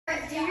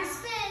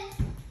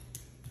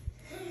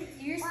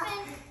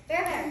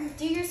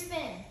do your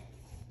spin.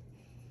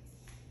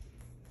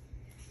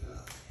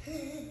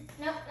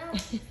 No, no.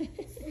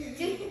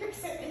 Do your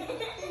spin.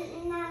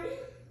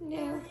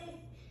 No.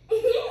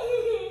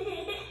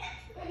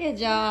 Good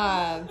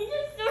job. Do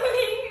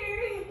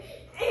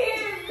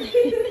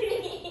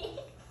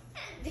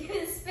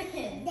the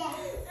spin.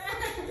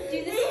 Do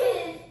the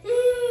spin.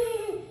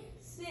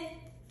 Spin.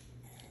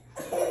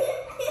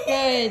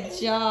 Good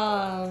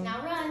job.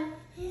 Now run.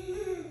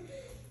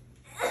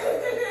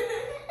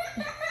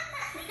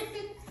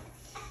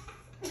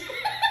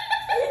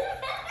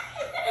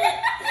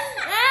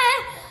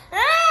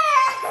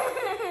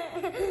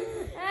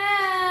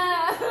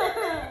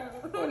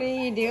 What are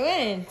you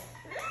doing?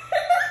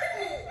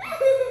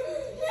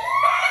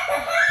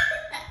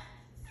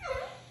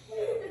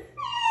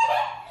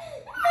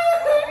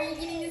 Are you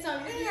getting this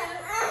on video?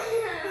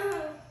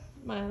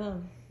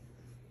 Milo.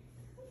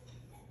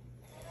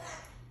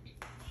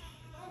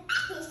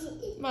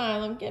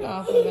 Milo, get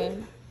off of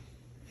it.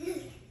 He's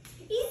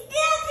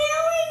still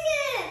doing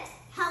it.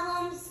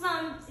 Tell him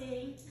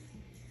something.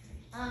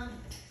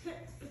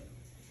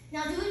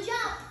 Now do a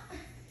jump.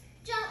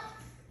 Jump.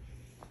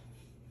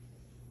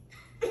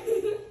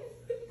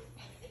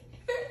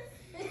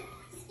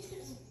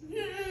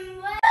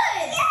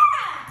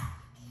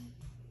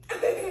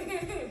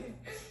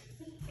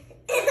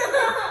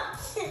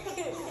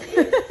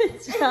 Good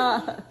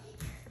job.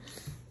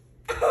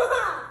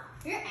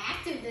 You're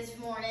active this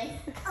morning.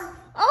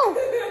 Oh.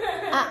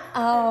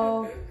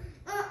 Uh-oh.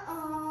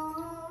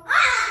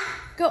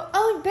 Go.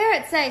 Oh,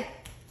 Barrett, say.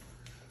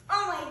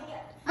 Oh my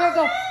god. Barrett,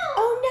 go.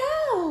 Oh,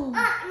 no.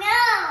 No.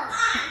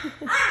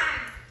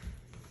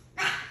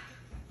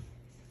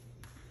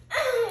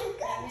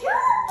 Good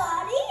job,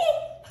 buddy.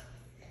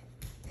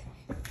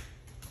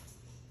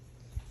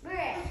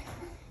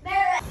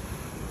 Barrett.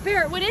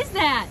 Barrett, what is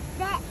that?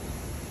 That.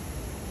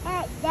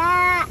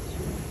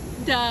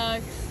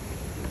 Ducks.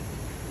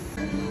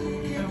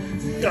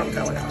 Don't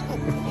tell it.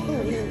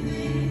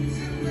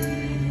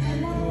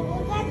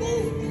 Look at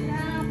these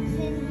drops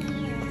in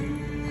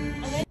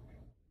here.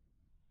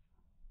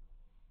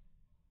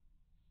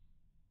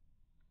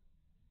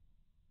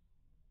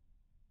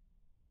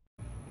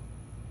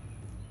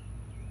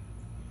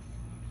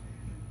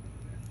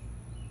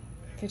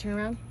 Okay, turn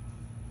around.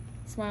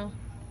 Smile.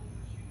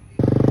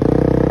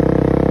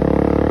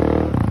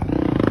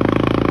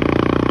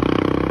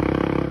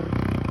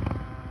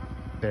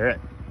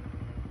 Barrett.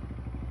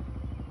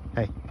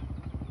 Hey.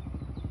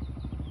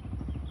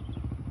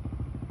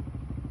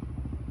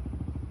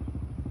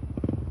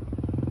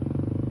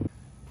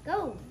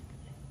 Go.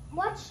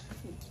 Watch.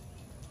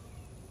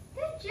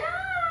 Good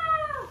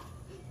job.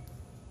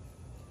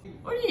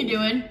 What are you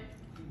doing?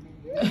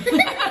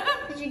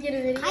 Did you get a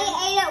video? I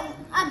ate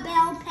a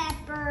bell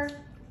pepper.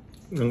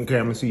 Okay,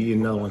 I'm gonna see you eat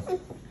another one.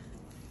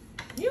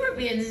 You were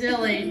being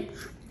silly.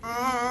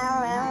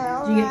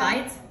 Did you get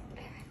bites?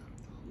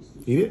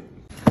 Eat it?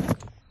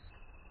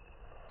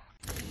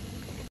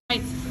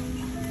 Bites.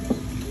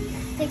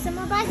 Take some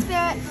more bites,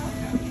 Barrett.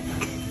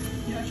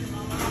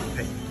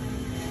 Hey.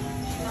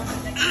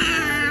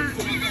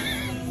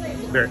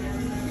 Barrett.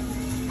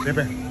 There,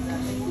 Barrett.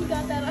 You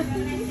got that on.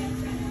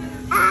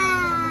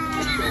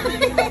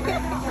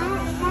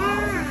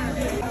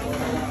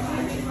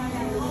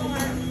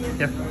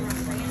 Here.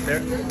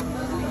 There.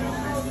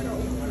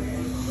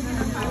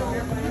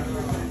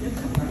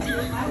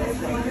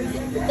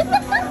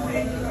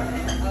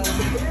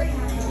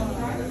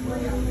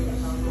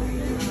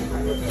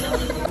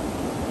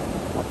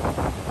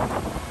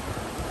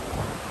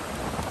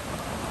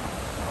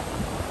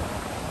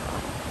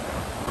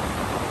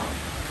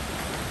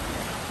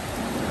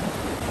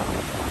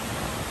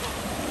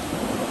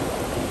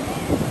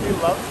 He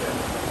loves it.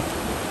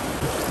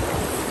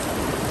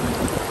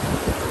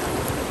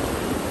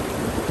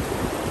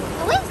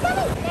 The wind's coming.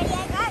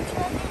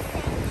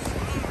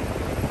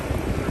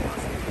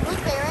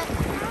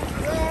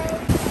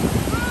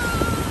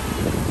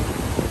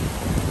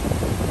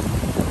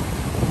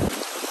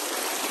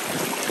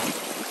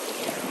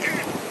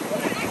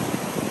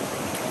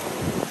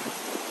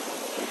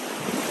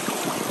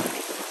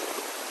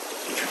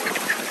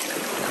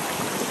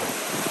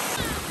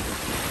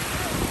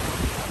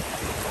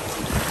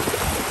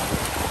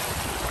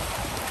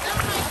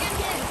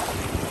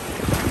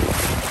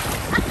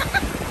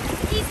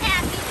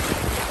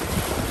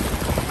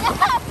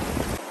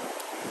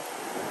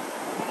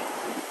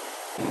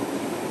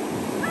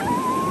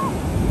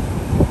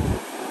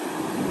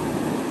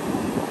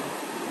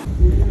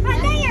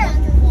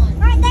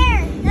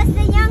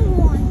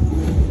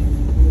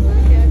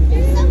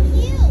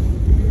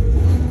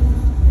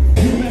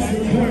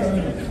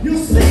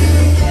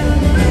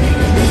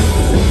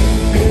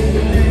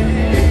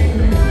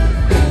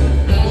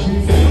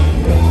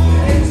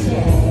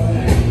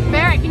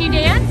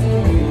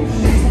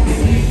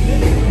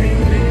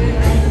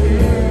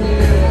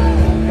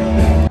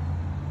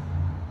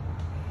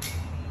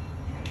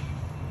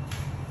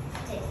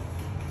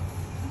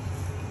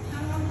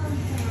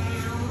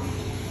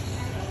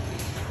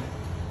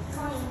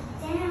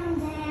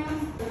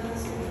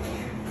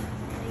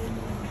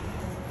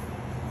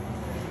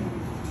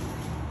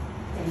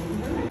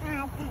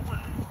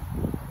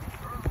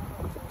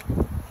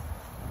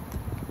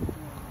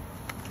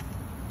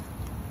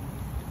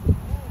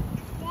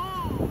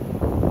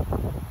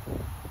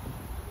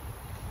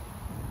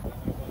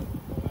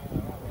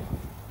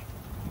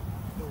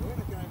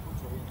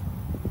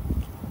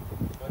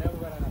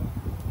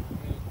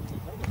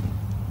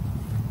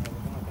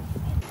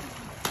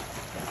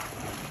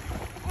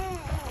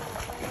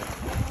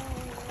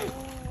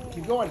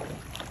 Keep going.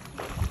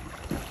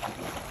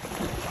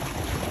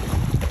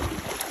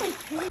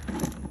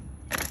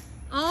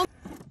 Oh.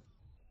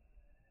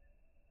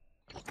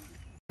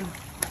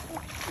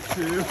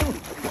 2.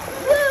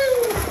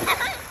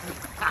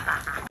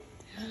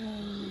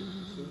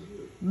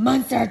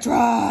 Monster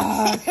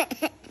truck.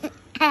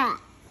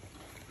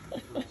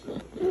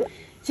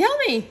 Tell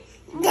me.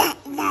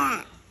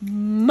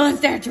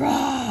 Monster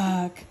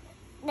truck.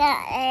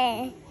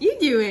 You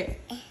do it.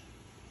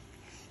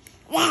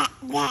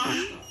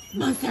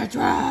 Monster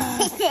truck.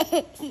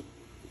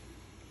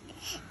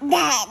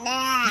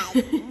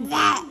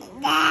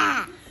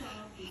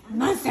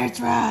 Monster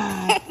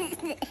truck.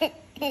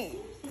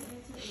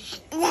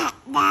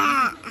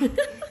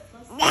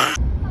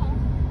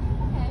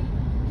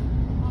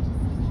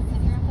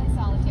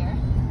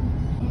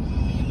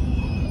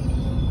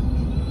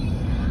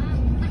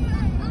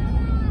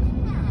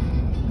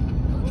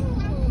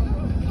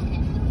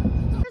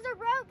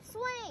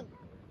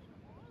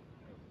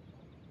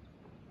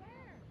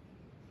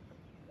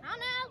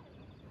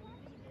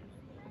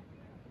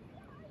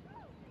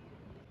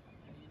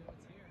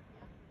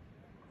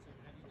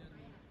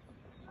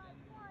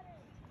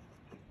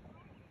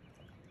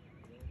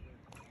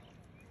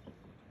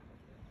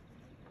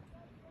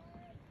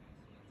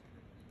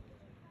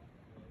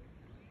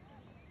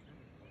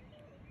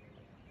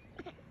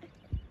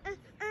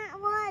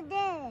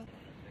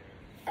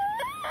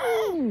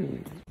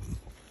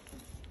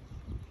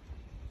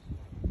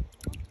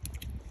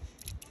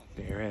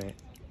 Barrett.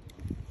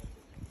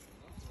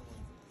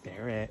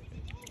 Barrett.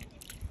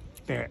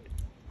 Barrett.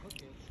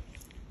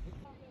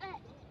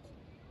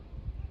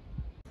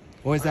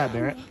 What was that,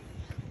 Barrett?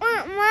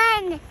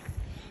 One.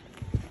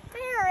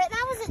 Barrett,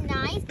 that wasn't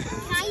nice.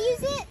 Can I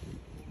use it?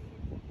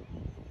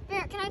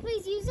 Barrett, can I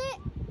please use it?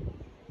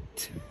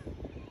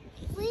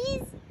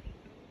 Please?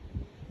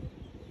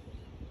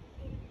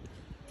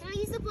 Can I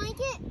use the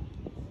blanket?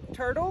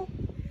 Turtle.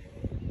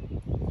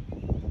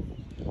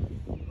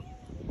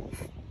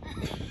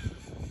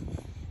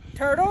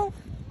 Turtle.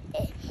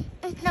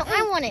 No,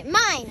 I want it.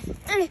 Mine.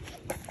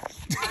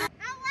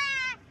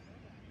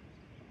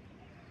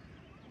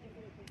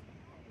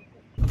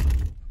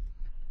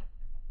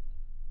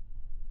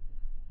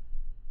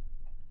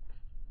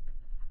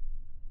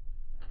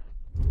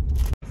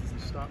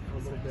 Stop for a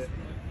little bit.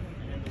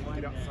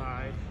 Get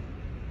outside.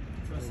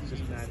 It's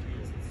just magical.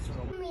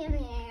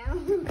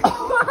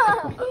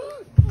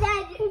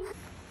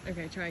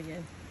 Okay, try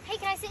again. Hey,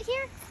 can I sit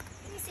here?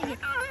 Let me sit here.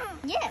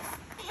 Yes.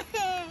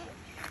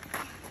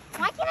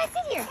 Why can't I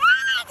sit here?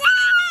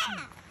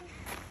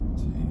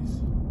 Jeez.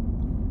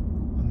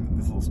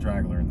 This little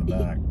straggler in the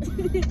back.